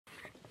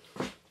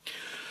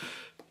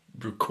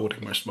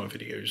recording most of my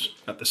videos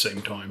at the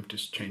same time.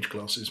 Just change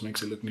glasses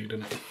makes it look new,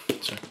 doesn't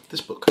it? So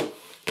this book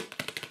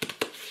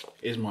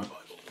is my Bible.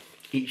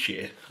 Each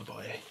year I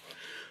buy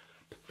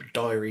a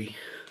diary,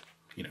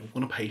 you know,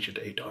 1 page a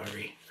day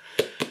diary,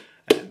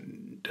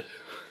 and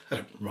I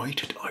don't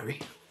write a diary.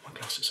 My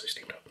glasses are so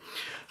steamed up.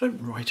 I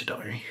don't write a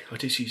diary. I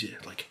just use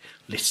it like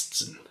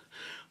lists and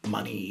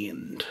money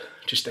and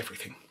just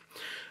everything.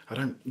 I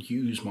don't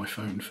use my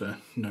phone for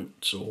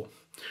notes or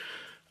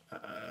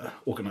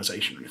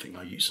organisation or anything.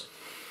 I use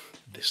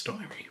this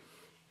diary.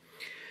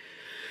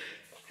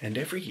 And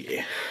every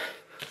year,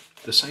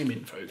 the same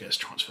info gets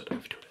transferred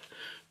over to it.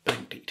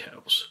 Bank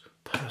details,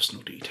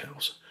 personal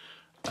details,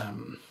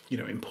 you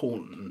know,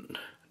 important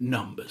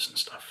numbers and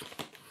stuff.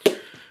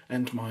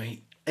 And my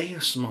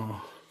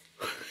ASMR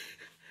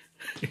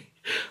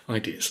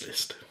ideas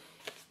list.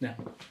 Now,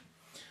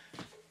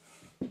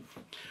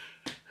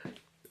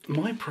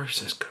 my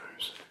process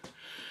goes,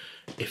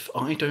 if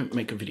I don't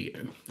make a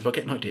video, if I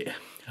get an idea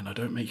and I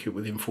don't make it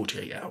within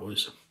 48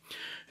 hours,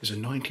 there's a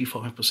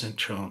 95%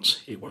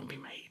 chance it won't be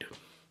made.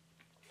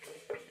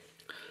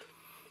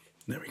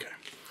 There we go.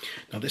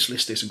 Now this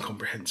list isn't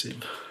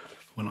comprehensive.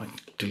 When I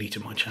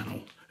deleted my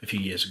channel a few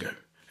years ago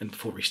and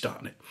before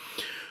restarting it,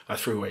 I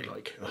threw away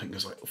like, I think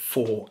there's like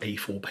 4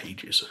 A4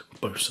 pages,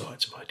 both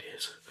sides of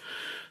ideas.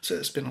 So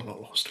there's been a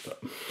lot lost,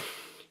 but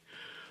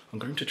I'm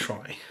going to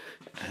try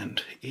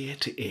and ear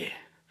to ear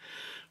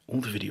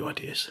all the video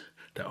ideas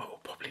that I will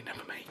probably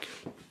never make.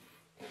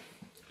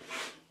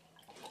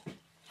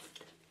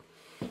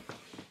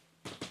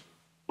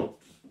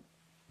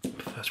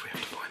 But first we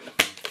have to find them.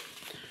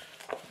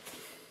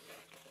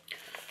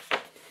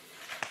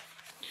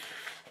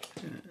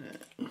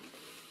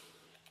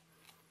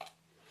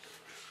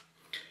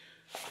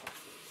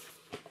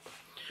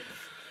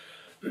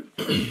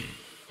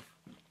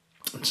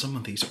 And some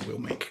of these I will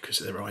make because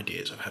they're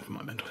ideas I've had for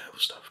my mental health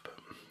stuff, but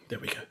there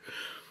we go.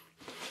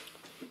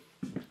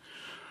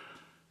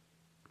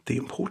 The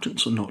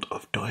importance or not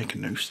of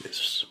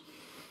diagnosis.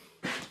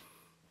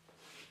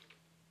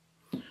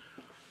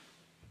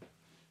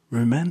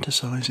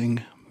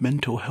 Romanticising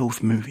mental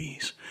health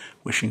movies,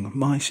 wishing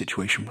my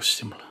situation was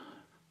similar.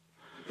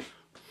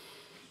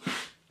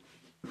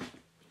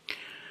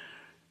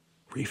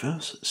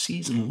 Reverse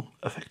seasonal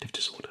affective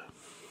disorder.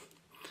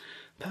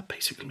 That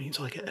basically means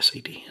I get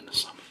SAD in the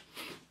summer.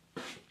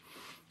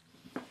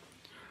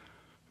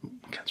 Ooh,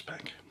 cat's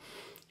back.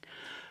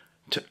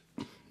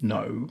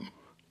 No.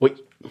 Wait.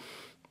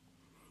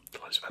 The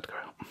light's about to go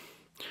out.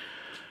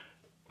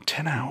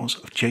 10 hours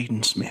of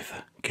Jaden Smith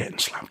getting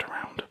slapped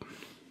around.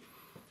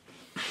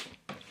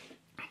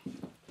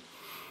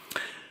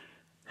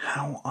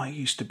 How I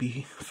used to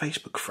be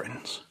Facebook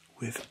friends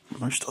with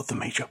most of the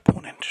major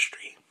porn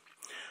industry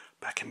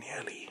back in the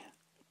early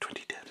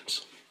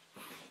 2010s.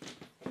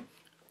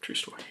 True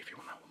story, if you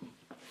want that one.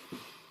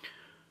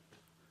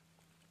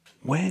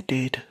 Where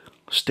did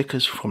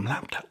stickers from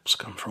laptops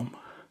come from?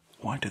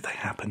 Why did they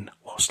happen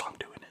whilst I'm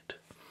doing it?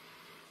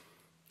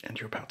 And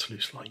you're about to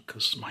lose light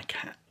because my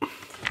cat.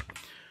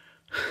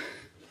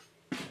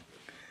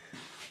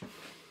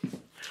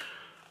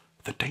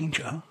 The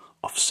danger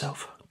of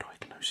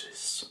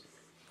self-diagnosis.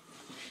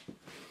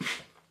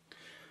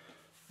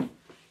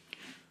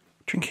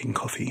 Drinking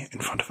coffee in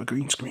front of a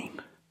green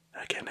screen.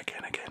 Again.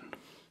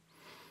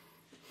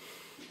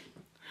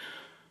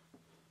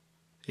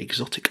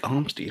 Exotic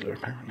arms dealer,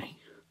 apparently.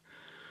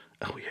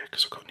 Oh yeah,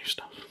 because I've got new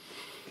stuff.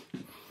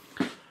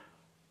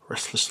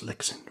 Restless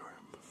leg syndrome.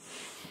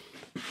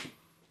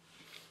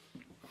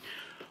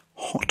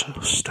 Hot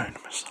stone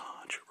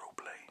massage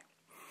roleplay.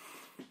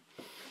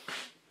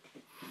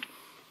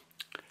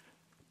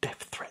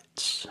 Death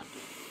threats.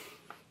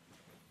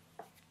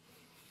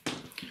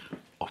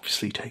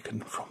 Obviously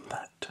taken from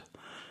that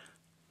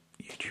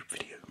YouTube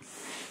video.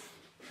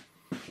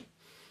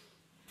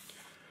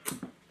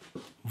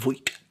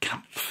 Void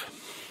Camp.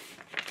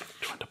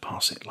 Trying to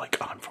pass it like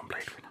I'm from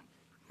Blade Runner.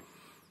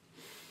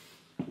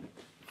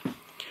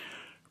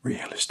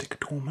 Realistic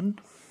doorman.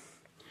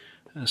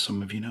 As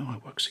some of you know, I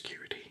work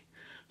security,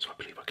 so I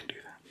believe I can do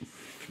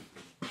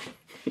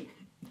that.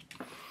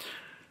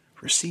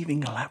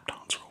 Receiving a lap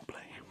dance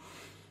roleplay.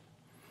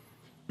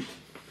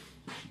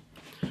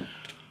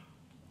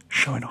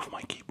 Showing off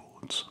my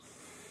keyboards.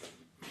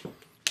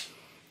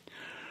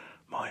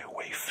 My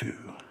waifu.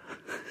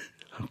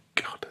 Oh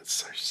god, that's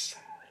so sad.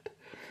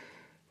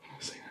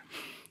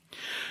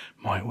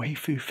 My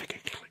waifu figure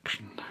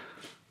collection.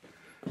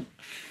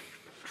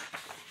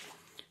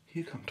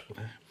 You comfortable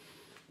there?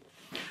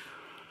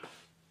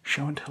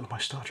 Show and tell of my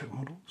Star Trek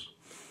models.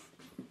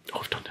 Oh,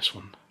 I've done this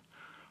one.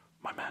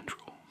 My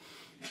mandrill.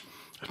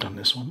 I've done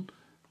this one.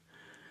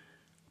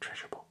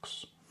 Treasure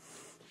box.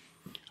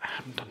 I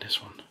haven't done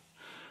this one.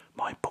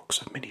 My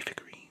box of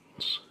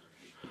minifigurines.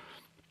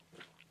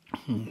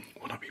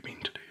 What have you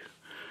been to do?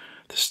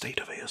 The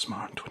state of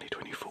ASMR in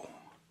 2024.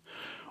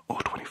 Or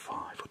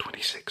 25 or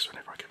 26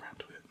 whenever I get around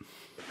to it.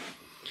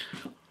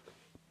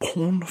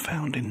 Porn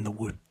found in the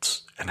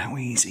woods and how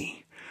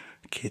easy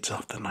kids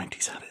after the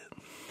 90s had it.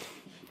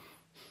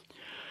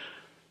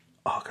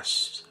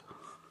 Argus,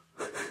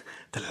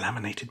 the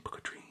laminated book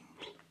of dreams.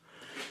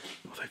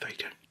 Although they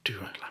don't do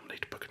a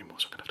laminated book anymore,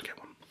 so I'm going to have to get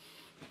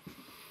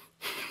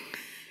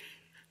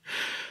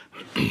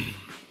one.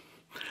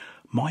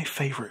 My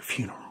favourite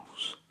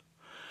funerals.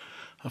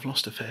 I've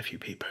lost a fair few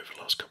people over the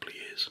last couple of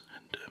years,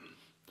 and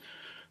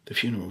the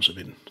funerals have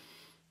been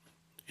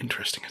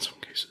interesting in some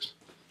cases.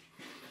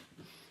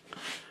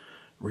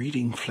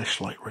 Reading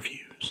Fleshlight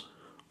reviews.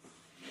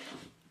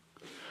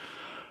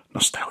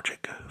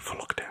 Nostalgic for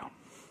lockdown.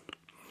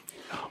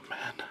 Oh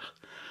man,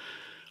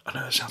 I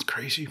know that sounds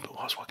crazy, but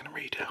I was working in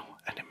retail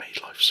and it made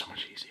life so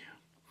much easier.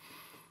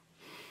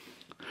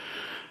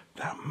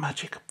 That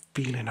magic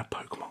feeling of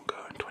Pokemon Go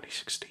in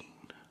 2016.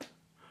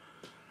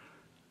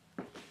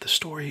 The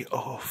story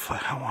of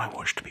how I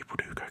watched people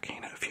do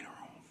cocaine at a funeral.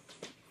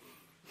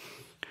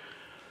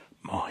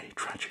 My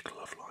tragic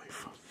love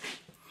life.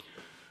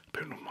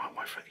 Been with my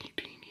wife for 18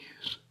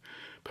 years,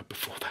 but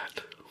before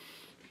that,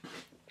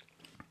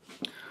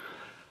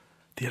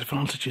 the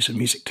advantages of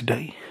music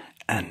today,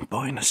 and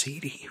buying a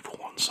CD for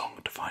one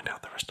song to find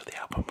out the rest of the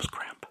album was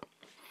crap.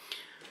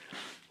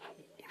 Ooh,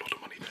 a lot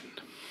of money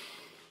then.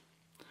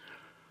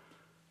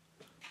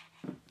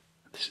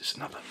 This is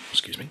another,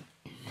 excuse me.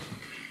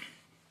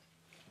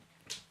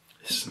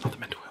 This is another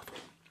mental health.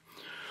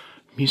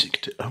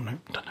 Music to, oh no,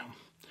 don't know.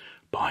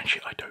 Buying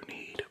shit I don't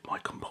need, my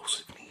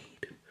compulsive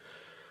need.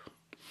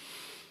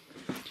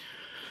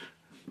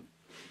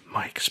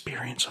 My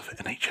experience of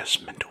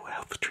NHS mental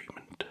health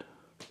treatment.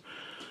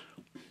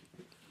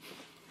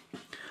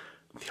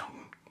 The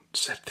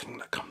unsaid thing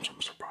that comes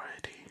from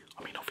sobriety.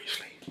 I mean,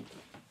 obviously,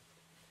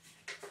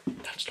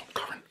 that's not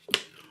current.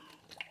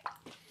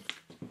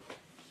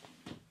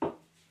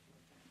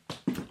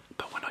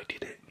 But when I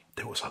did it,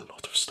 there was a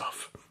lot of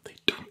stuff they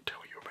don't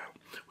tell you about,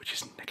 which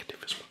is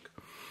negative as fuck.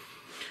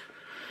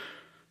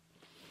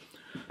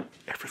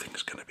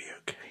 Everything's gonna be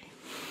okay.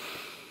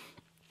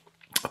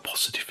 A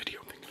positive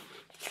video thing.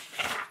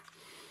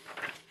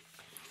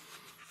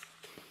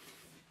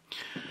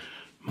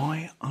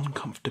 My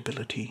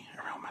uncomfortability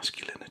around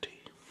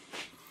masculinity.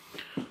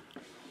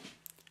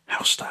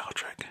 How Star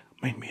Trek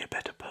made me a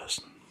better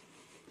person.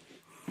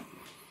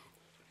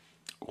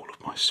 All of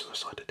my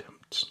suicide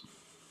attempts.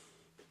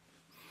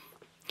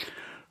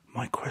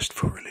 My quest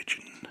for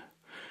religion.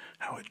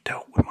 How it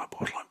dealt with my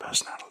borderline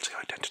personality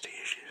identity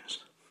issues.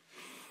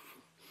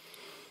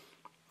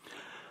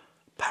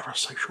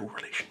 Parasocial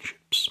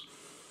relationships.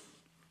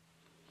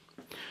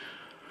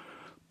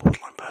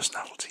 Borderline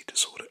personality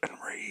disorder and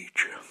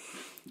rage.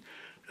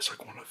 It's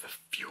like one of the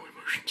few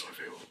emotions I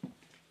feel.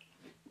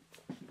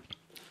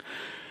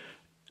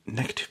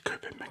 Negative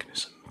coping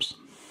mechanisms.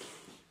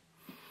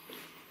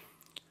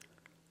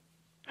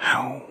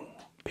 How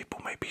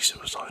people may be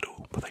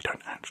suicidal, but they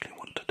don't actually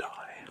want to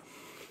die.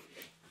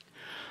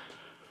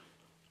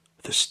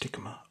 The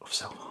stigma of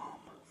self-harm.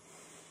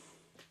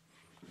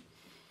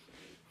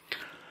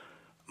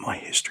 My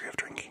history of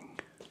drinking.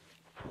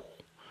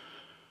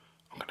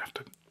 I'm going to have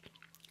to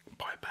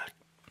buy a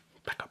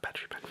backup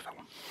battery pack for that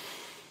one.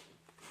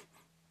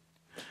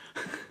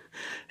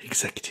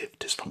 Executive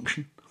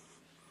dysfunction.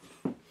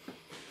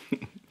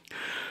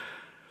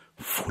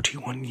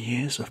 41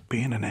 years of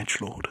being an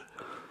edgelord.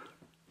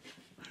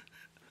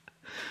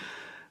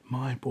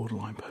 My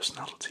borderline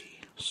personality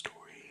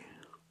story.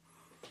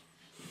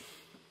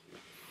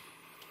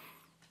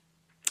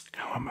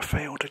 How I'm a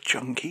failed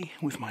junkie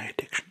with my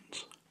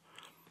addictions.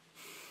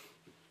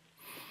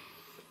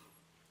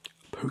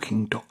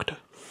 Poking doctor.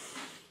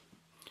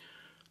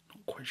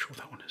 Not quite sure what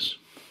that one is.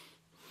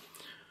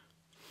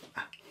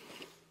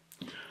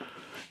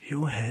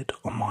 Your head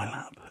on my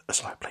lap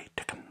as I play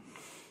Tekken.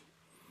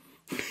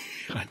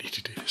 I need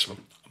to do this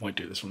one. I might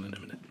do this one in a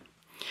minute.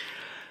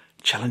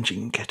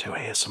 Challenging ghetto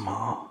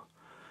ASMR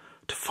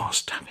to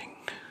fast tapping.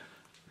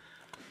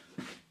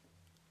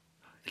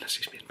 Unless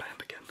he's been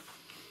banned again.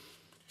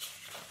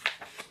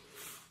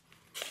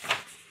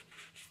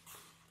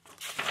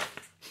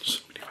 So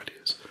many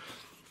ideas.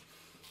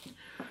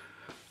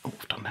 Oh,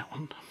 I've done that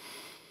one.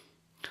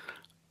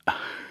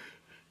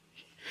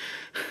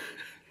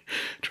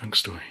 Drunk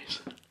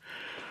stories.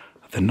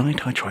 The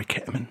night I tried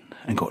ketamine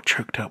and got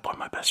choked out by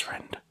my best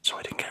friend, so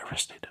I didn't get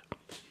arrested.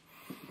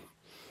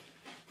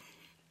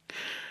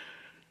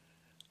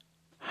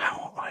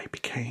 How I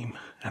became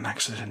an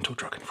accidental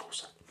drug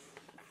enforcer.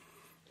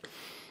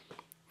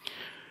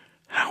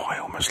 How I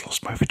almost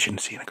lost my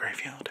virginity in a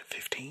graveyard at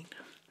 15.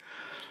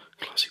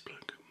 Classy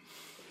bloke.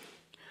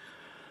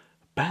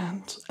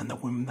 Bands and the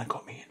women that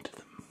got me into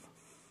them.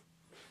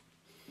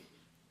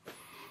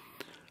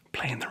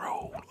 Playing the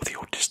role of the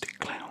autistic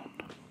clown.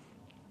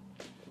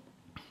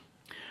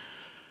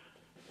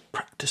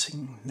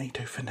 Practicing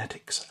NATO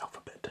phonetics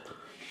alphabet.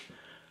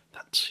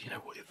 That's, you know,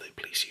 what the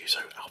police use, so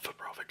Alpha,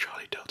 Bravo,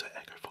 Charlie, Delta,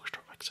 Echo,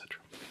 Foxtrot, etc.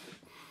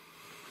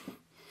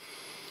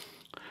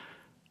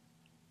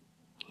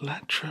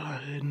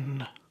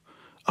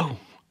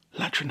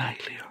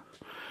 Latrinalia.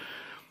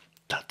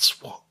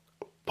 That's what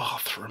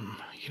bathroom,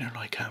 you know,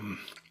 like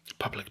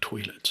public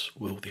toilets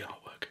with all the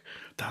artwork.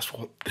 That's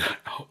what the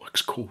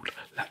artwork's called,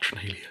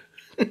 latrinalia.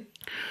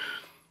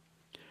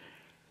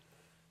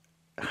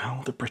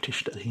 how the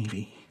British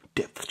Navy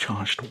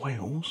depth-charged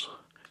whales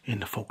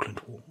in the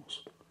Falkland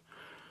Wars.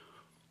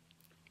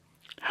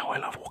 How I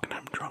love walking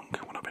home drunk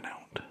when I've been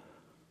out.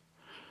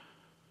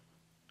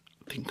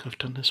 I think I've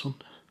done this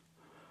one.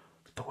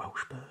 The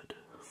Welsh bird.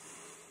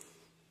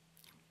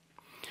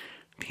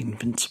 The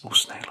invincible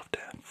snail of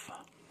death.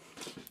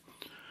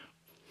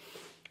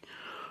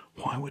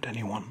 Why would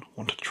anyone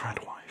want a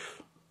trad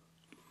wife?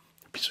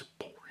 It'd be so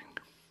boring.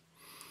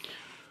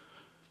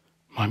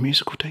 My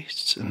musical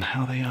tastes and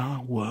how they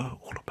are were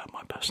all about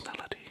my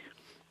personality.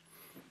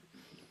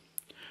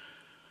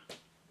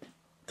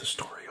 The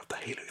story of the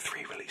Halo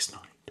 3 release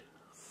night.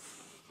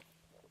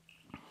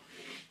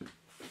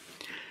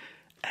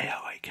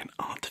 AI can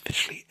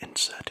artificially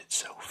insert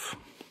itself.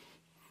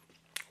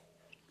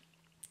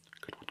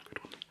 Good one, good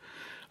one.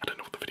 I don't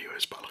know what the video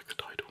is, but I like the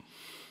title.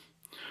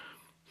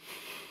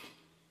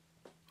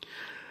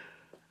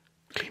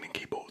 Cleaning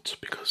keyboards,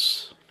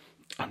 because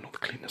I'm not the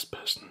cleanest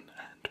person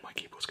and my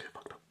keyboards get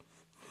fucked up.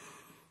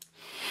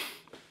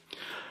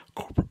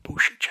 Corporate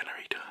bullshit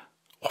generator.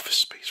 Office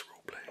space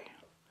roleplay.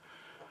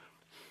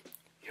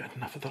 You had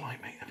enough of the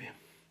light, mate, have you?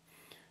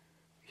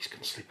 He's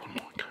going to sleep on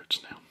my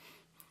coats now.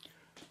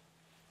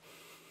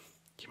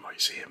 You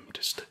might see him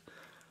just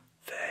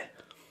there.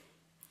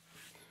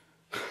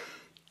 Where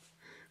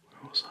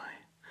was I?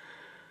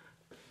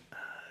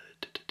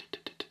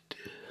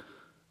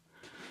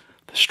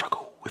 The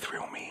struggle with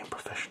real me and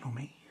professional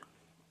me.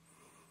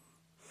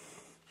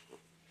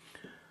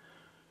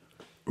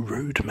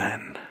 Rude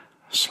man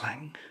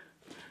slang.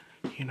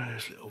 You know,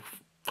 those little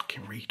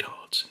fucking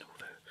retards and all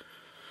their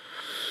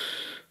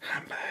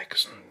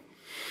handbags and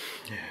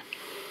yeah.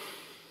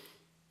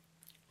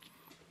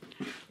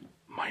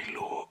 My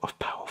lore of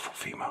powerful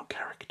female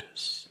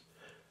characters.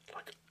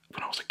 Like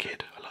when I was a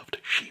kid, I loved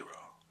She-Ra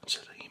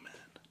instead of He-Man.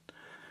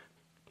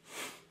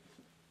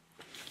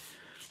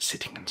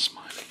 Sitting and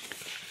smiling,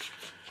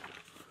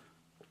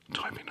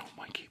 typing on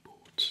my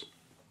keyboards.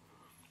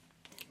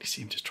 You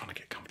see him just trying to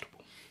get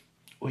comfortable.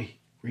 Oi,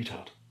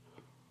 retard.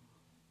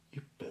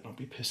 You better not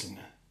be pissing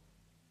there.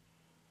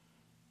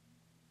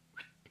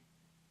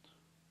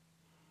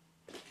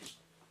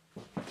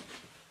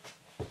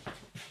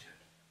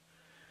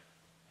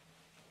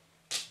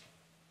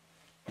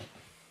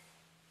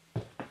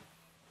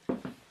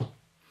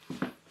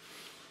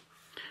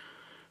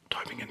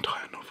 Typing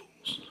entire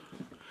novels.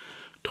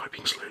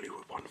 Typing slowly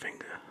with one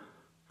finger.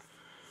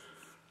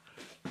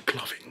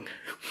 Gloving.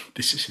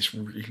 This is this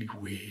really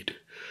weird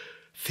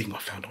thing I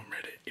found on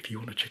Reddit. If you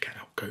want to check it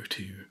out, go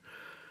to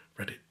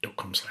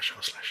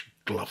reddit.com/r/gloving,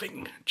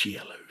 Gloving.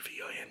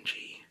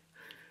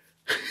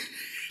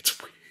 It's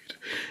weird,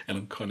 and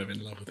I'm kind of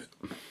in love with it.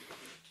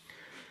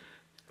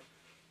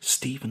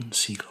 Steven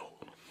Seagull.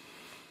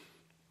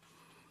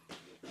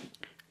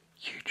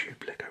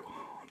 YouTube Lego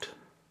Hard.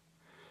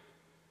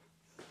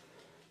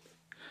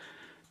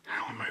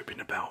 How I'm open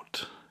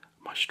about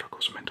my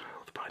struggles with mental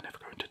health, but I never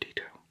go into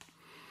detail.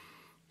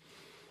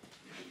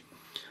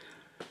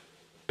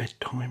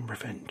 Bedtime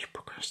revenge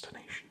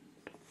procrastination.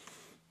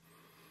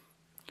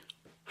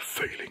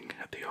 Failing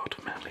at the art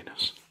of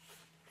manliness.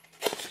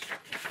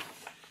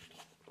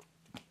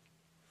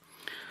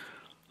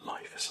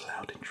 Life as a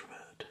loud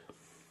introvert.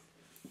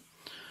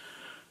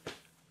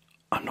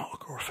 I'm not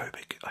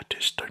agoraphobic, I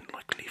just don't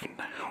like leaving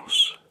the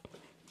house.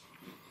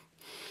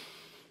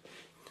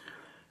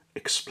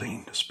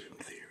 Explain the spoon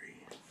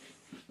theory.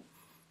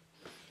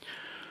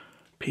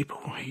 People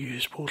who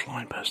use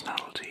borderline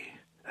personality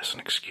as an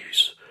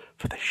excuse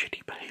for their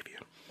shitty behaviour.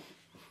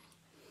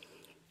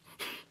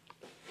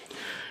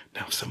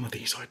 Now, some of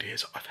these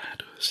ideas I've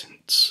had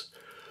since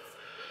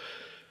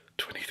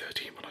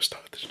 2013 when I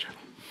started this channel.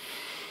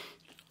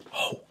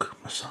 Hulk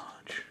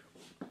massage.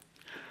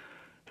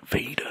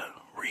 Vader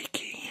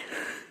Reiki.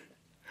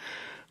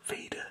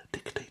 Vader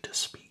dictator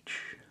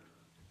speech.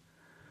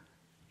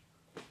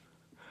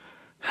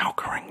 How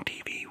Kerrang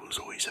TV was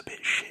always a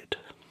bit shit.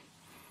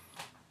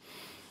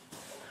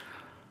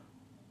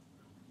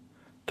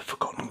 The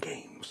Forgotten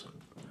Games.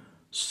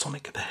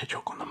 Sonic the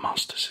Hedgehog on the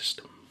Master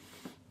System.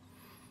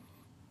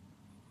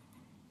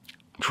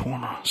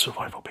 Trauma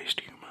survival-based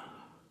humour.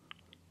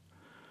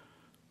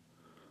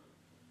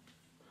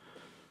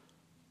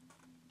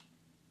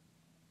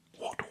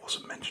 What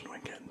wasn't mentioned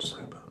when getting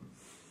sober?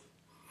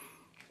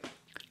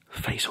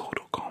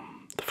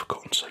 Facehall.com, the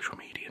forgotten social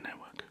media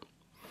network.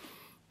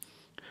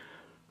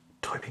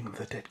 Typing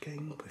the Dead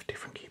Game with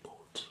different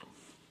keyboards.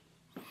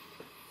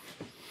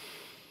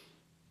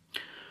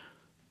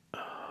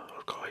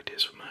 I've got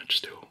ideas for merch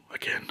still.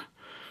 Again,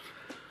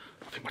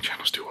 I think my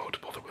channel's too old to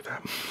bother with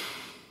that.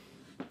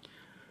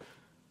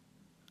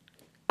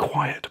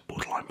 Quiet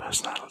borderline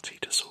personality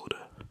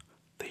disorder.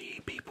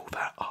 The people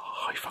that are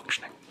high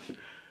functioning,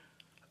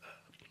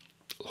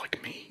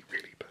 like me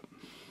really, but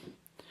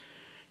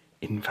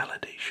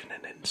invalidation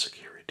and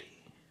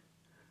insecurity.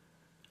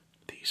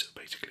 These are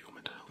basically all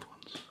mental health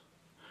ones.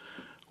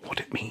 What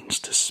it means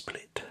to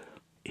split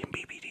in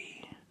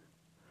BBD.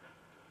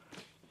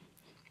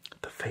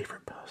 The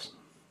favourite person.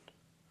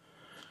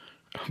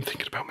 I'm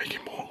thinking about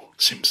making more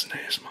Simpson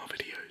ASMR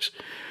videos.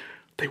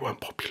 They weren't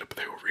popular, but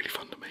they were really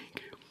fun to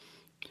make.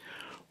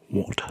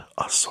 What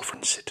are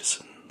sovereign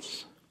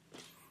citizens?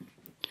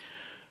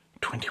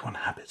 21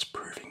 habits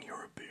proving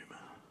you're a boomer.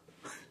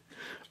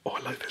 Oh, I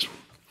like this one.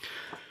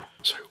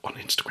 So on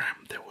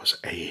Instagram there was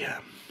a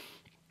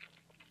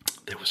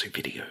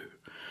video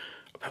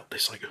about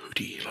this like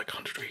hoodie, like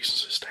 100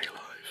 Reasons to Stay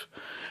Alive,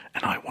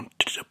 and I wanted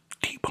to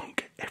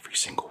debunk every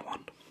single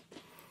one.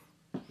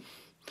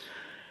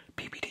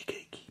 BBD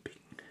gatekeeping.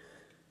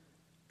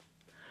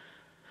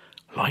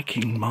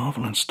 Liking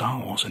Marvel and Star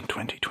Wars in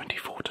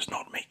 2024 does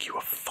not make you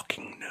a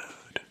fucking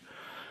nerd.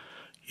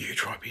 You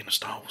try being a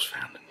Star Wars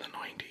fan in the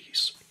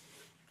 90s.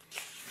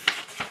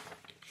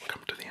 We'll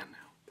come to the end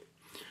now.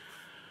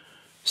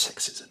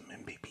 Sexism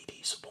in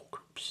BBD support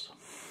groups.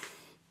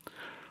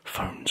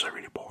 Phones are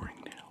really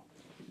boring now.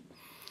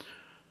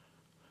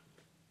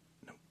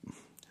 No.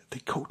 The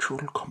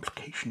cultural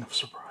complication of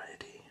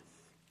sobriety.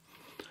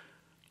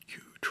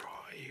 You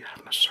try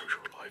having a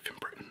social life in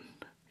Britain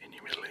in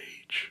your middle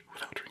age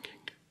without drinking.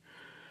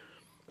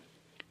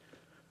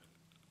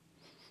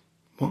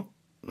 What?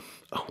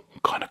 Oh,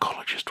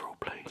 gynecologist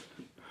roleplay.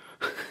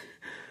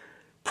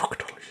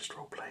 Proctologist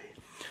roleplay.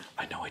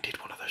 I know I did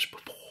one of those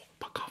before,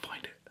 but can't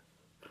find it.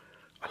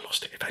 I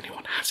lost it. If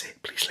anyone has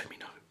it, please let me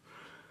know.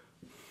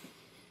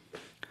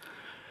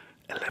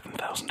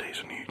 11,000 days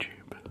on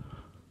YouTube.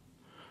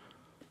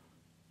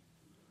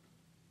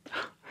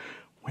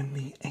 When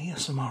the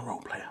ASMR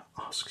roleplayer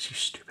asks you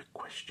stupid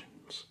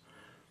questions.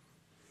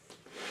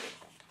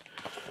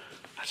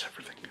 That's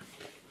everything.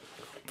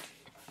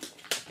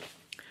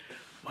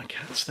 My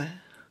cat's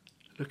there,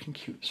 looking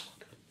cute as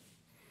fuck.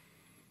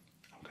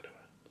 I'm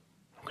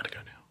gonna go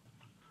now.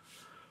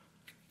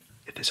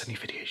 If there's any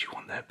videos you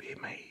want that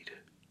being made,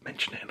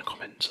 mention it in the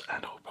comments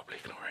and I'll probably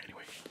ignore it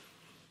anyway.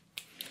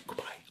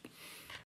 Goodbye.